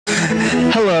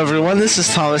Hello everyone, this is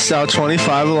Thomas Dow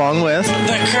 25 along with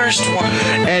the cursed one.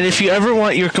 And if you ever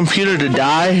want your computer to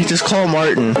die, just call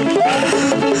Martin.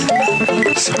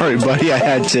 Sorry buddy, I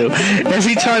had to.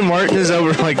 Every time Martin is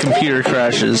over, my computer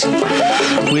crashes.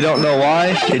 We don't know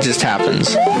why, it just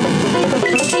happens.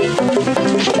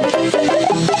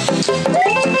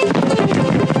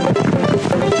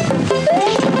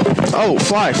 Oh,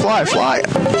 fly. Alright,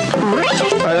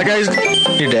 that guy's...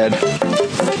 You're dead.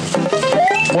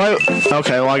 What?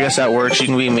 Okay, well, I guess that works. You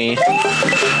can be me.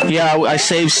 Yeah, I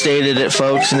save stated it,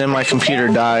 folks, and then my computer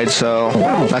died, so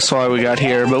that's why we got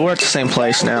here. But we're at the same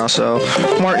place now, so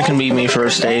Martin can beat me for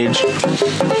a stage.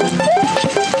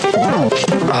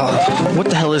 What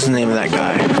the hell is the name of that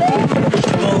guy?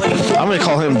 Bully. I'm going to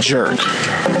call him Jerk.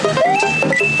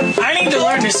 I need to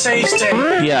learn to save state.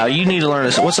 Yeah, you need to learn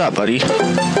this. What's up, buddy? You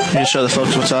need to show the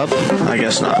folks what's up? I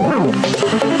guess not.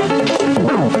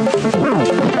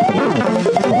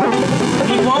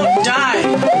 He won't die.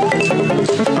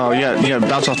 Oh, yeah, you gotta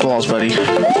bounce off the walls, buddy.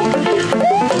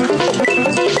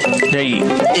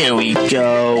 There we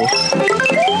go.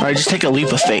 Alright, just take a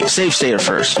leap of faith. Save state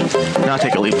first. Now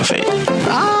take a leap of faith.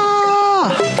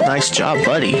 Ah! Nice job,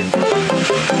 buddy.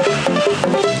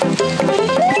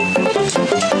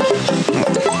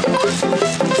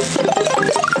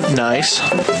 Nice.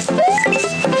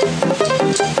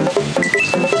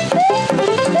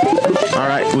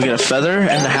 Alright, we get a feather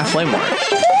and a halfway mark.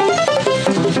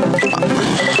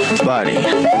 Buddy.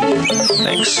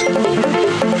 Thanks.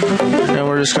 And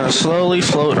we're just gonna slowly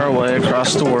float our way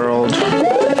across the world.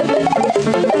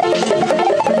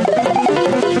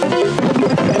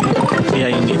 Yeah,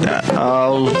 you need that.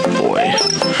 Oh boy.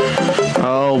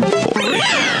 Oh boy.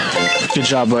 Good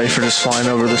job, buddy, for just flying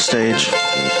over the stage.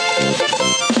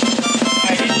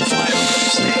 I didn't fly over the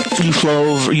stage.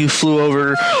 You flew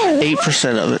over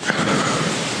 8% of it.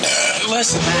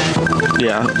 Less than that.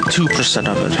 Yeah, 2%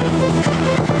 of it.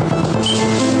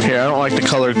 Here, I don't like the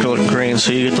color green,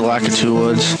 so you get the Lakitu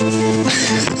Woods.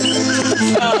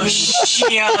 Oh, shit.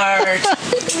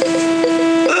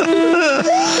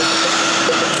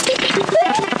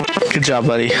 Good job,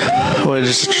 buddy. We're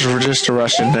just a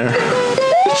rush in there.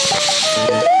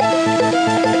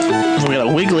 We got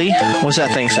a wiggly. What's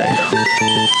that thing say?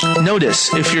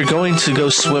 Notice, if you're going to go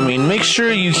swimming, make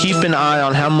sure you keep an eye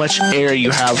on how much air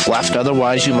you have left,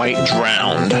 otherwise you might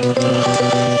drown.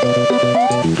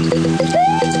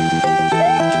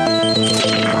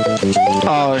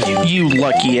 Oh, you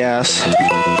lucky ass.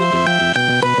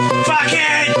 Fuck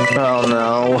it! Oh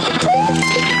no.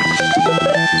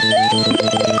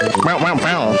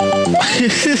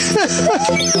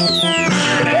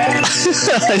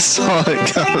 I saw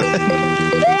it coming.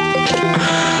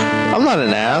 I'm not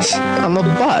an ass. I'm a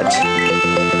butt.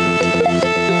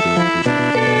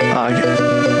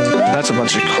 That's a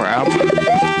bunch of crap.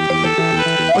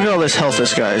 Look at all this health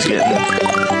this guy is getting.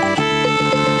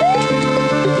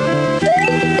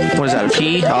 What is that, a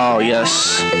P? Oh,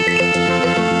 yes.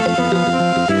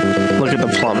 Look at the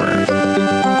plumber.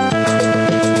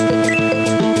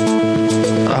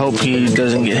 I hope he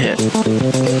doesn't get hit.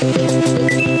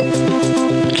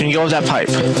 Can you go with that pipe?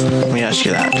 Let me ask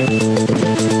you that.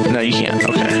 No, you can't.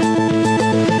 Okay.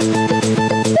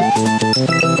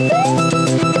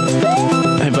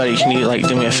 Hey, buddy, can you,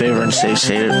 do me a favor and save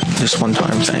state it this one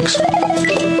time? Thanks.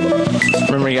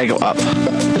 Remember, you gotta go up.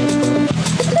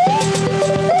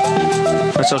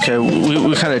 That's okay.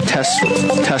 We kind of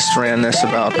test ran this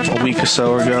about a week or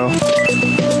so ago.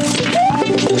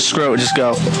 Screw it, just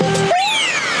go.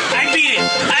 I beat it!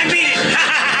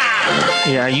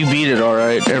 Yeah, you beat it all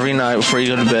right. Every night before you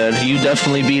go to bed, you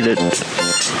definitely beat it.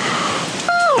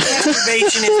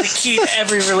 Masturbation is the key to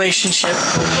every relationship.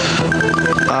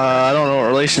 I don't know what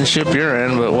relationship you're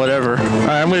in, but whatever. All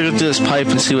right, I'm gonna go through this pipe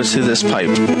and see what's through this pipe.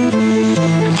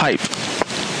 Pipe.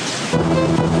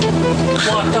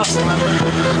 Locked up, remember?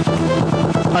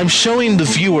 I'm showing the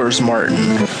viewers,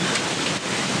 Martin.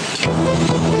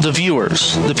 The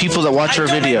viewers, the people that watch our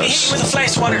videos. Hit you with a fly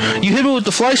swatter. You hit me with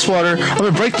the fly swatter. I'm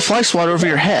gonna break the fly swatter over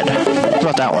your head. How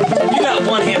about that one? You got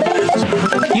one hand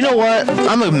left. You know what?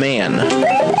 I'm a man.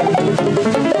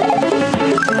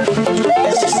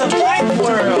 This is the pipe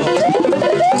world.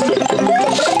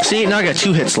 See, now I got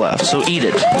 2 hits left, so eat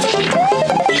it. Eat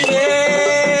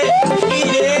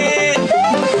it.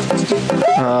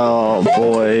 Oh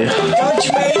boy. Don't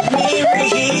you make me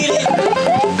reheat it.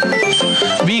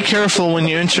 Be careful when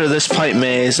you enter this pipe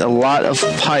maze. A lot of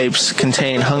pipes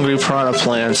contain hungry piranha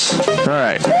plants.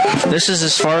 Alright, this is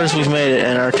as far as we've made it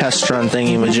in our test run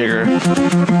thingy-majigger.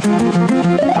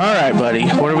 Alright, buddy,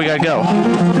 where do we gotta go?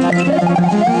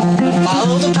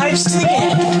 Follow the pipes to the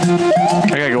end.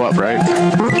 I gotta go up, right?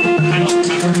 I don't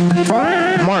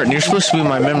Martin, you're supposed to be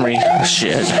my memory.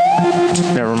 Shit.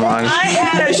 Never mind. I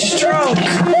had a stroke.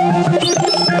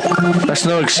 That's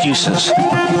no excuses. I'm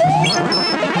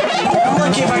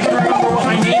lucky if I can remember what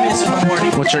my name is in the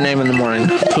morning. What's your name in the morning?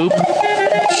 Poop?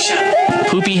 Shut up.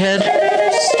 Poopy head?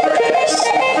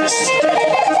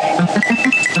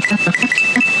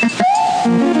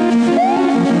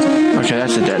 Okay,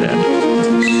 that's a dead end.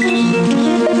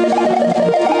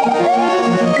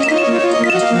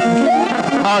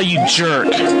 Oh, you jerk.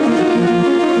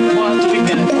 Well, that's big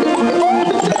gun.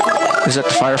 Is that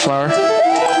the fire flower?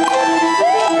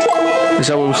 Is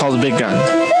that what we call the big gun?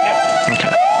 Yep.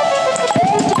 Okay.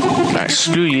 Alright,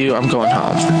 screw you. I'm going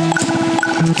home.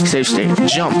 Save state.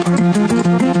 Jump.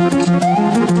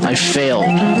 I failed.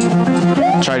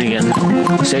 Try it again.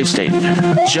 Save state.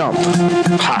 Jump.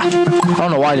 Ha. I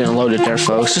don't know why I didn't load it there,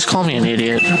 folks. Just call me an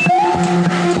idiot.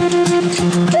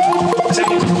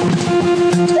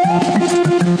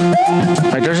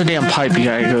 Alright, there's a damn pipe you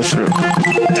gotta go through.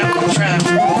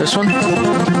 This one?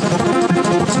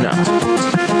 No.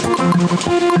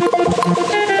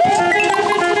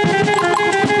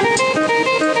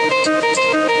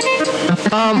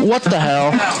 What the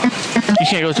hell? You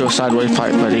can't go through a sideways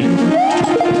pipe, buddy.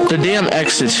 The damn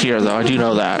exit's here, though. I do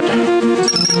know that.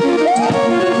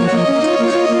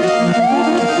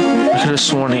 I could have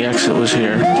sworn the exit was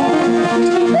here.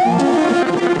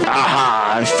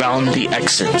 Aha! I found the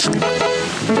exit.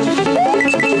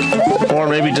 Or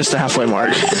maybe just the halfway mark.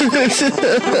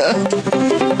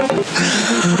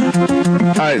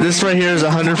 Alright, this right here is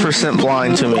 100%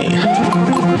 blind to me.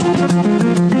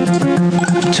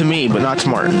 To me, but not to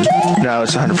Martin. No,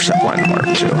 it's 100% blind to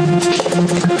Martin, too.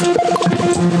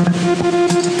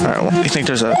 Alright, well, you think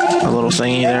there's a little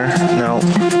thingy there? No.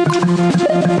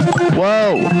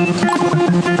 Whoa!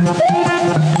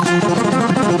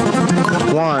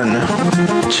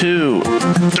 1, 2,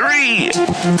 3!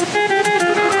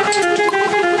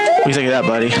 What do you think of that,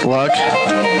 buddy? Luck?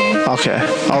 Okay,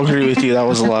 I'll agree with you. That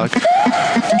was luck.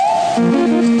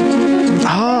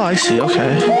 Oh, I see.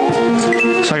 Okay.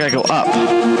 So I gotta go up.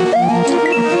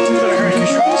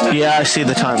 Yeah, I see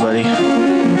the time, buddy.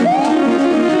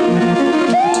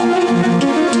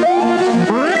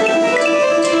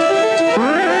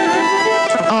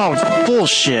 Oh,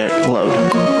 bullshit. Load.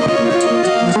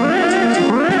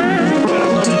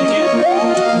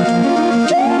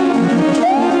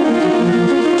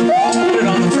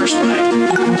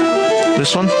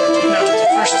 This one? No, it's the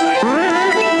first time.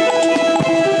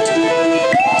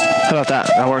 How about that?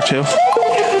 That worked too? Yeah,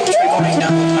 try going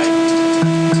down the pipe.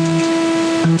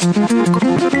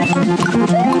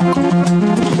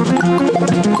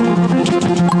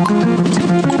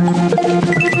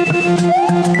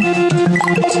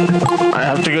 I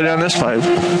have to go down this pipe.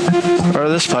 Or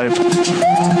this pipe.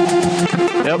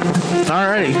 Yep.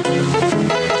 Alrighty.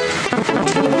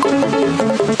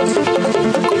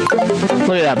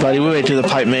 Look at that, buddy. We made it through the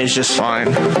pipe maze just fine.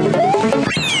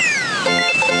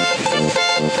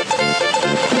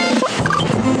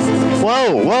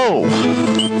 Whoa, whoa.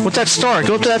 What's that star?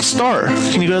 Go up to that star.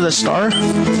 Can you go to the star? We'll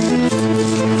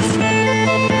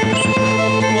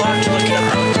have to look it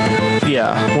up.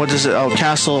 Yeah. What is it? Oh,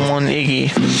 Castle 1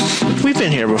 Iggy. We've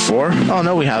been here before. Oh,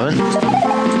 no, we haven't.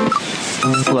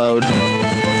 Load.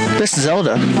 This is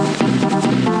Zelda.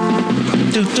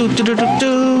 Do, do, do, do, do,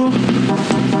 do.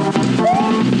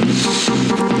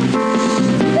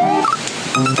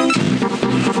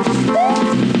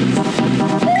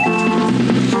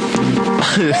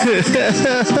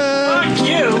 Fuck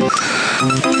you!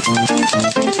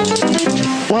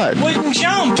 What? Wouldn't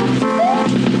jump!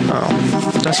 Oh,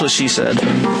 that's what she said.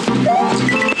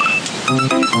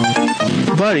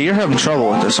 Buddy, you're having trouble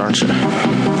with this, aren't you?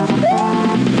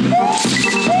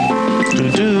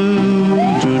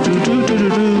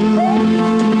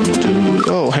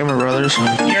 Oh, Hammer Brothers.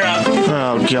 You're up.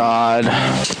 Oh, God.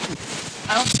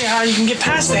 I don't see how you can get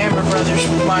past the Hammer Brothers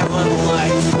with my little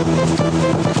life.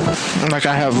 Like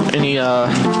I have any,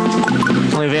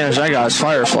 only advantage I got is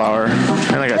Fire Flower.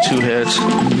 And I got 2 hits.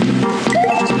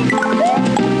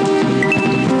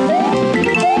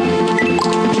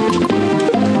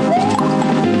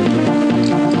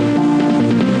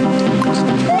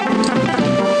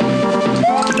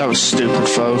 That was stupid,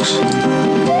 folks.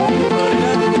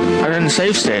 I didn't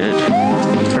save state it.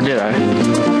 Or did I?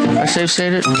 I save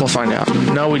state it? We'll find out.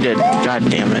 No, we didn't. God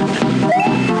damn it.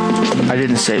 I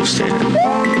didn't save state it.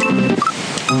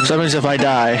 So that means if I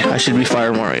die, I should be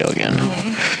Fire Mario again.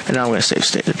 And now I'm going to save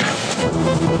state it.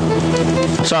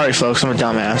 Sorry, folks. I'm a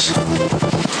dumbass.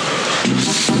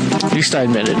 At least I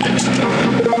admitted.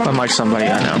 Unlike somebody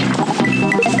I know.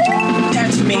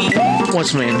 That's mean.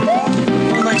 What's mean?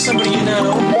 Unlike somebody you know.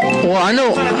 No. Well, I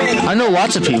know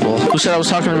lots of people who said I was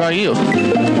talking about you. You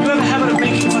have a habit of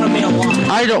making fun of me a lot.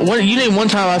 I don't. You name one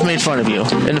time I've made fun of you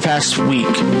in the past week.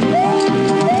 You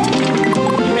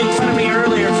made fun of me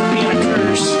earlier for being a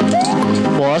curse.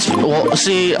 Well,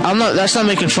 see, I'm not. That's not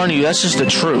making fun of you. That's just the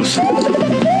truth.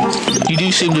 You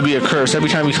do seem to be a curse. Every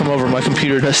time you come over, my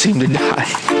computer does seem to die.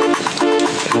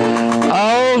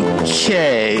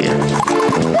 Okay.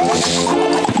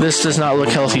 This does not look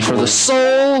healthy for the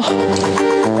soul.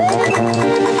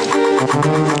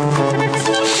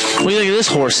 What do you think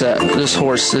of this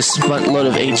horse? This buttload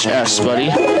of HS, buddy.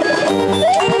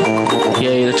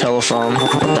 Yay, the telephone.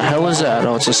 What the hell is that?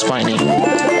 Oh, it's a spiny.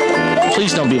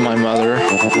 Please don't be my mother.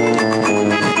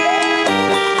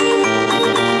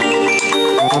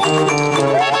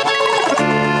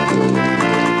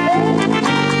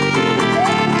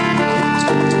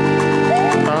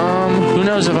 Who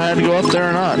knows if I had to go up there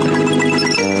or not?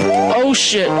 Oh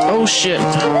shit! Oh shit!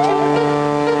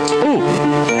 Ooh!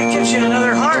 That gives you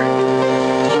another heart.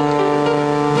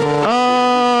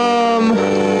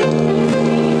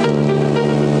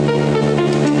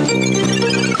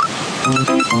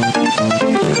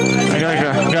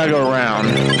 I gotta go around.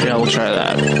 Yeah, we'll try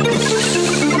that. I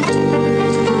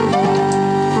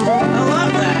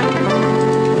love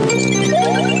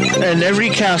that. In every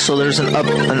castle, there's an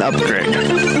upgrade.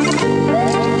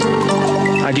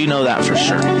 I do know that for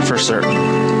sure, for certain.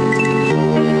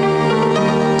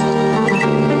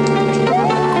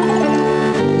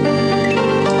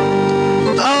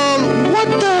 What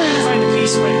the? Find a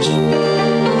P-switch.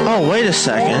 Oh, wait a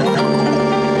second.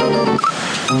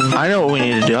 I know what we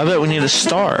need to do. I bet we need a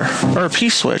star or a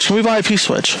P-switch. Can we buy a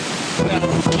P-switch? No,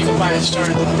 you can buy a star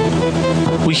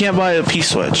though. We can't buy a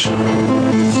P-switch.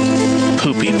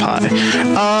 Poopy pie.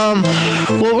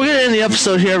 Well, we're gonna end the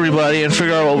episode here, everybody, and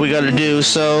figure out what we gotta do.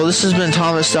 So this has been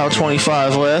Thomas Stout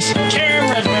 25 with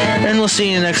Keremredmair. and we'll see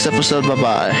you in the next episode. Bye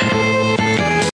bye.